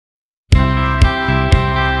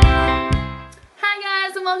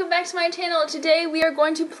welcome back to my channel. Today we are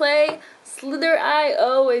going to play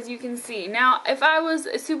Slither.io, as you can see. Now, if I was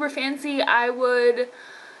super fancy, I would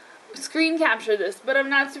screen capture this, but I'm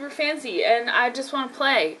not super fancy and I just want to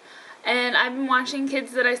play. And I've been watching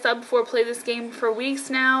kids that I subbed for play this game for weeks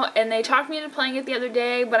now, and they talked me into playing it the other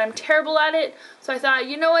day, but I'm terrible at it, so I thought,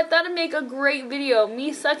 you know what, that'd make a great video,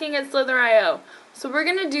 me sucking at Slither.io. So we're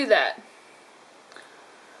gonna do that.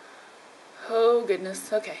 Oh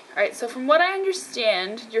goodness, okay. Alright, so from what I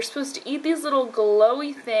understand, you're supposed to eat these little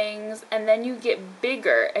glowy things and then you get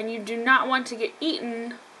bigger, and you do not want to get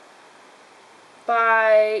eaten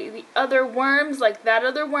by the other worms, like that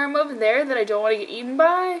other worm over there that I don't want to get eaten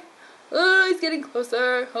by. Oh, he's getting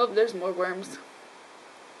closer. Oh, there's more worms.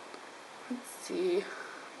 Let's see.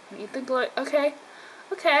 Eat the glow. Okay.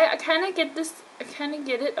 Okay, I kind of get this. I kind of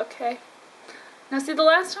get it. Okay. Now see, the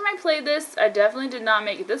last time I played this, I definitely did not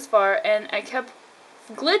make it this far, and I kept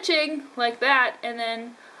glitching like that, and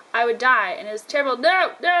then I would die, and it was terrible.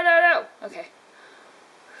 No! No, no, no! Okay.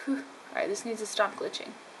 Alright, this needs to stop glitching.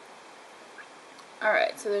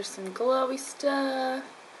 Alright, so there's some glowy stuff.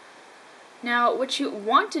 Now, what you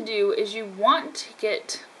want to do is you want to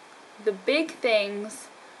get the big things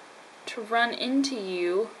to run into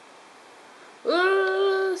you,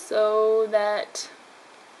 so that...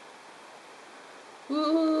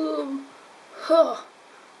 Ooh. Oh,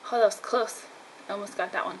 that was close. I almost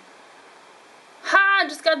got that one. Ha!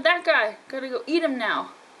 Just got that guy. Gotta go eat him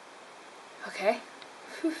now. Okay.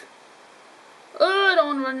 Whew. Oh, I don't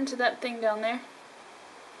want to run into that thing down there.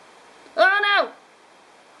 Oh no!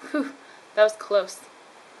 Whew. That was close.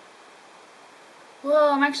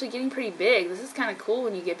 Whoa, I'm actually getting pretty big. This is kind of cool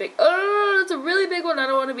when you get big. Oh, that's a really big one. I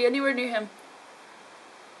don't want to be anywhere near him.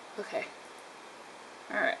 Okay.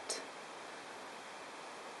 Alright.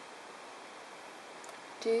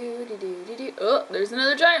 Oh, there's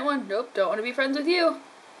another giant one. Nope, don't want to be friends with you.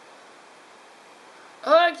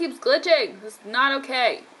 Oh, it keeps glitching. This is not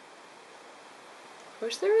okay. I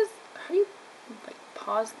wish there was... How do you, like,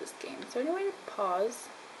 pause this game? Is there any way to pause?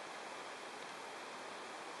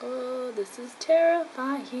 Oh, this is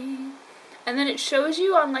terrifying. And then it shows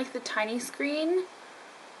you on, like, the tiny screen,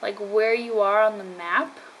 like, where you are on the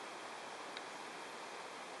map.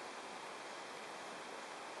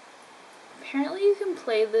 Apparently you can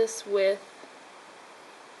play this with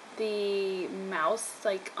the mouse,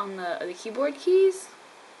 like on the keyboard keys,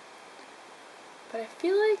 but I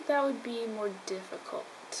feel like that would be more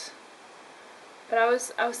difficult. But I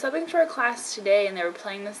was subbing for a class today, and they were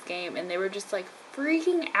playing this game, and they were just like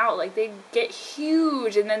freaking out, like they'd get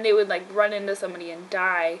huge, and then they would like run into somebody and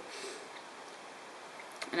die,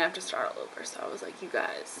 and I have to start all over. So I was like, you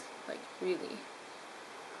guys, like really.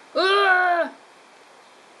 Ah!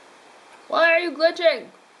 Why are you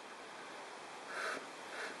glitching?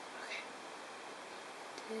 Okay.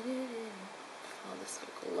 Oh, this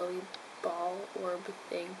little glowy ball orb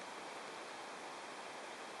thing.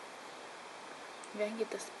 Maybe I can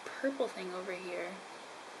get this purple thing over here.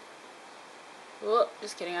 Oh,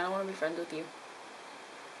 just kidding. I don't want to be friends with you.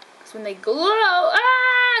 Because when they glow...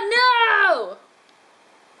 Ah, no!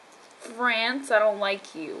 France, I don't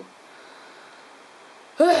like you.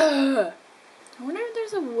 I wonder if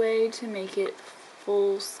there's a way to make it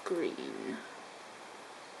full screen.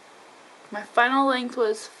 My final length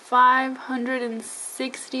was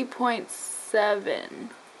 560.7.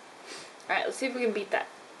 Alright, let's see if we can beat that.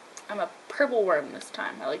 I'm a purple worm this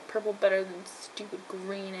time. I like purple better than stupid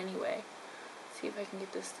green anyway. Let's see if I can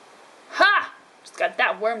get this. Ha! Just got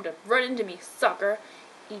that worm to run into me, sucker.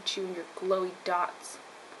 Eat you and your glowy dots.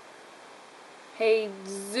 Hey,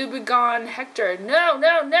 Zubigon Hector. No,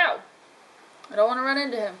 no, no! I don't want to run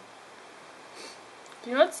into him.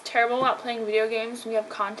 You know what's terrible about playing video games when you have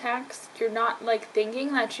contacts? You're not like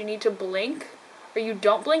thinking that you need to blink, or you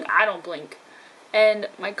don't blink. I don't blink, and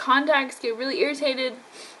my contacts get really irritated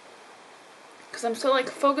because I'm so like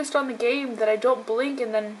focused on the game that I don't blink,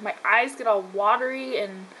 and then my eyes get all watery,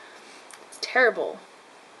 and it's terrible.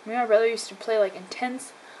 Me and my brother used to play like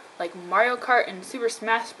intense, like Mario Kart and Super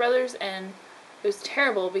Smash Brothers, and it was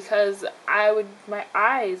terrible because my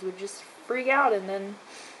eyes would just freak out, and then,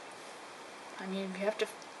 I mean, if you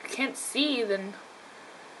can't see, then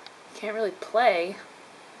you can't really play.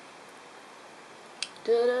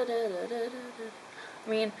 I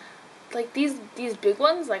mean, like these big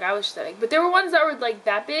ones, like I was studying, but there were ones that were like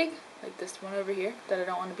that big, like this one over here, that I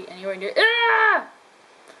don't want to be anywhere near. Ah!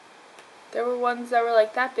 There were ones that were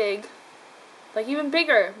like that big, like even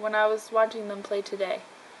bigger when I was watching them play today.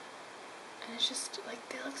 And it's just, like,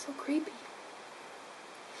 they look so creepy.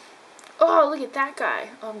 Oh, look at that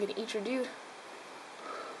guy. Oh, I'm gonna eat your dude.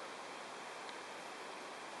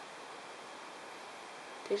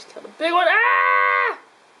 They just killed a big one. Ah!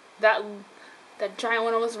 That giant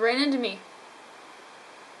one almost ran into me.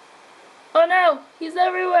 Oh no, he's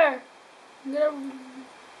everywhere. I'm gonna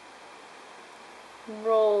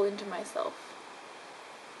roll into myself.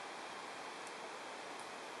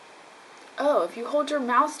 Oh, if you hold your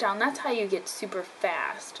mouse down, that's how you get super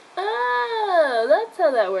fast. Oh, that's how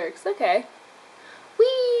that works. Okay.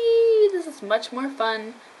 Whee! This is much more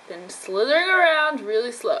fun than slithering around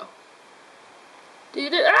really slow.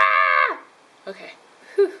 Ah! Okay.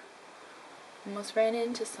 Whew. Almost ran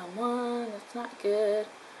into someone. That's not good.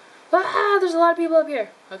 Ah! There's a lot of people up here.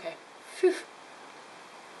 Okay. Whew.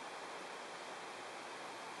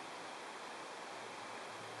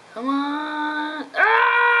 Come on.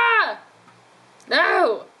 Ah!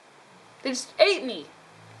 No! They just ate me.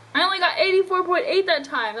 I only got 84.8 that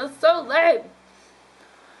time. That's so lame.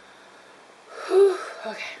 Whew.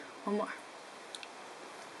 Okay, one more.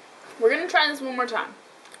 We're gonna try this one more time.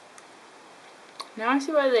 Now I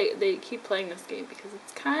see why they keep playing this game, because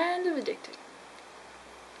it's kind of addicting.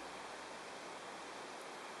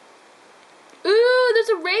 Ooh, there's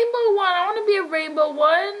a rainbow one. I want to be a rainbow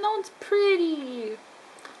one. That one's pretty.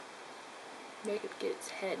 Maybe I could get its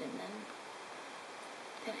head and then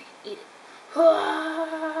I can eat it.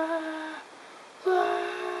 Ah!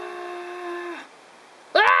 Ah!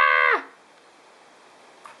 Ah!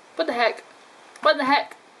 What the heck? What the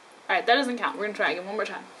heck? Alright, that doesn't count. We're gonna try again one more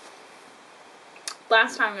time.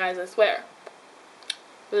 Last time, guys, I swear.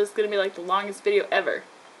 This is gonna be like the longest video ever.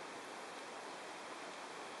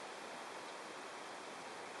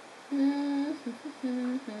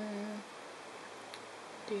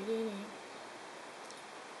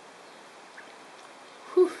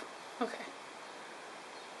 Whew. Okay.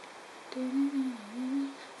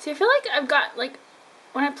 See, I feel like I've got, like,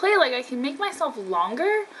 when I play, like, I can make myself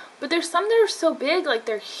longer, but there's some that are so big, like,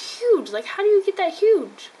 they're huge. Like, how do you get that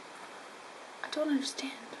huge? I don't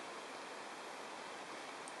understand.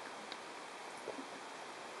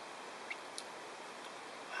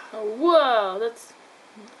 Oh, whoa, that's...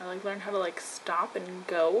 I, like, learned how to, like, stop and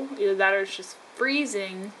go. Either that or it's just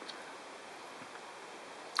freezing.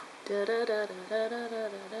 I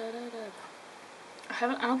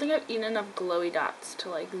don't think I've eaten enough glowy dots to,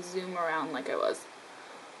 like, zoom around like I was.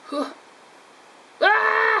 Whew.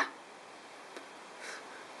 Ah!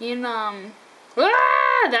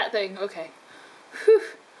 That thing. Okay. Whew.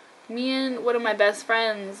 Me and one of my best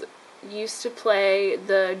friends used to play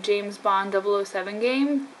the James Bond 007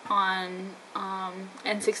 game on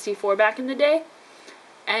N64 back in the day,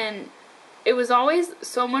 and it was always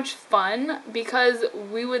so much fun because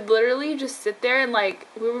we would literally just sit there and, like,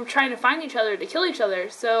 we were trying to find each other to kill each other.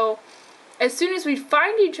 So as soon as we'd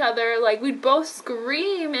find each other, like, we'd both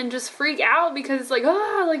scream and just freak out because it's like,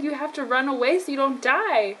 oh, like, you have to run away so you don't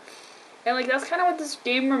die. And, like, that's kind of what this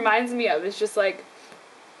game reminds me of. It's just like,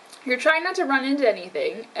 you're trying not to run into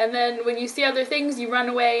anything, and then when you see other things, you run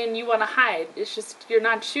away and you want to hide. It's just, you're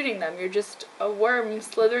not shooting them. You're just a worm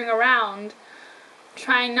slithering around,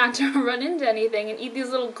 trying not to run into anything and eat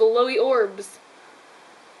these little glowy orbs.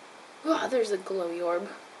 Oh, there's a glowy orb.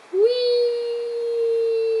 Whee!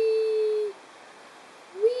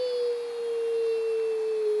 Whee!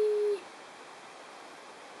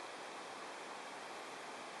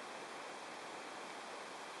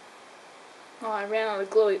 Oh, I ran out of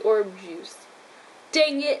glowy orb juice.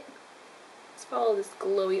 Dang it! Let's follow this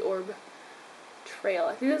glowy orb trail.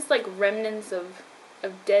 I think it's like remnants of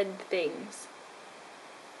dead things.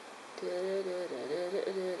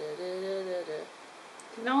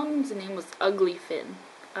 That one's name was Ugly Fin.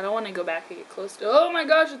 I don't want to go back and get close to. Oh my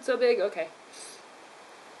gosh, it's so big. Okay.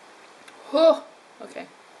 Oh, okay.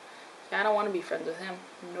 Yeah, I don't want to be friends with him.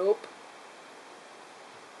 Nope.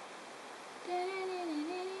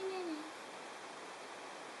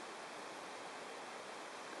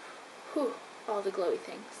 Whew, all the glowy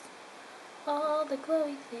things. All the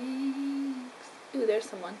glowy things. Ooh, there's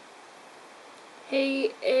someone.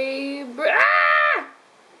 Hey, ah!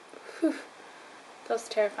 Whew. That was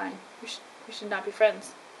terrifying. We should not be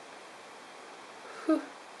friends. Whew.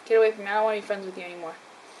 Get away from me. I don't want to be friends with you anymore.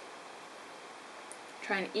 You're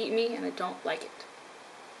trying to eat me, and I don't like it.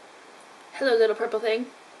 Hello, little purple thing.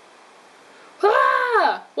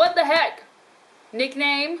 Ah! What the heck?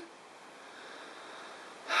 Nickname?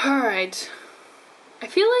 Alright. I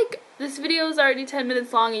feel like this video is already 10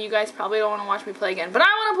 minutes long and you guys probably don't want to watch me play again. But I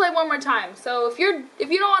want to play one more time. So if you don't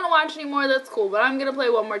want to watch anymore, that's cool. But I'm going to play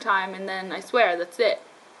one more time and then I swear that's it.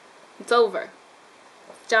 It's over.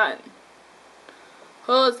 It's done.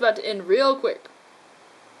 Oh, it's about to end real quick.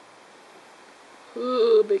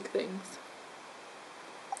 Ooh, big things.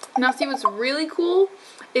 Now see what's really cool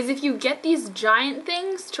is if you get these giant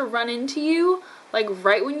things to run into you, like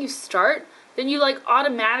right when you start, then you like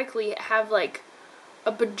automatically have like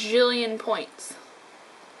a bajillion points.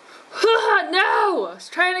 No! I was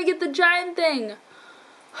trying to get the giant thing.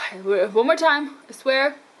 One more time, I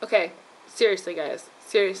swear. Okay, seriously guys.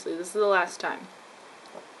 Seriously, this is the last time.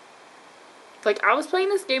 Like, I was playing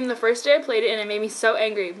this game the first day I played it and it made me so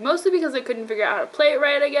angry. Mostly because I couldn't figure out how to play it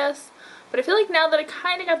right, I guess. But I feel like now that I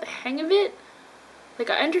kind of got the hang of it, like,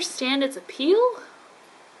 I understand its appeal.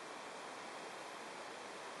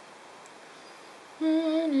 I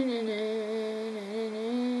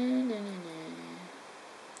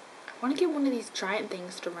want to get one of these giant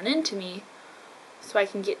things to run into me so I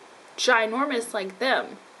can get ginormous like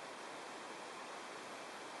them.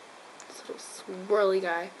 This little swirly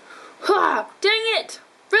guy. Ha! Dang it!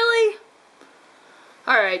 Really?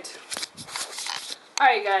 Alright.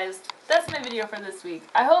 Alright guys, that's my video for this week.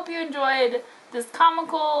 I hope you enjoyed this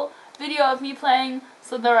comical video of me playing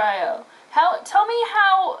Slither.io. Tell me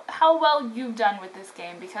how well you've done with this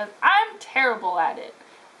game, because I'm terrible at it.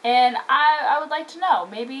 And I would like to know.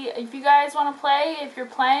 Maybe if you guys want to play, if you're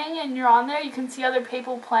playing and you're on there, you can see other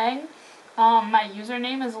people playing. My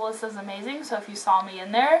username is AlyssasAmazzing, so if you saw me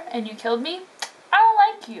in there and you killed me, I don't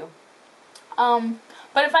like you.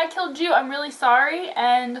 But if I killed you, I'm really sorry,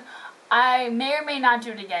 and I may or may not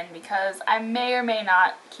do it again, because I may or may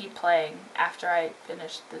not keep playing after I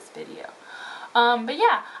finish this video. But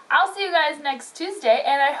yeah, I'll see you guys next Tuesday,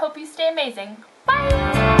 and I hope you stay amazing.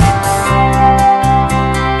 Bye!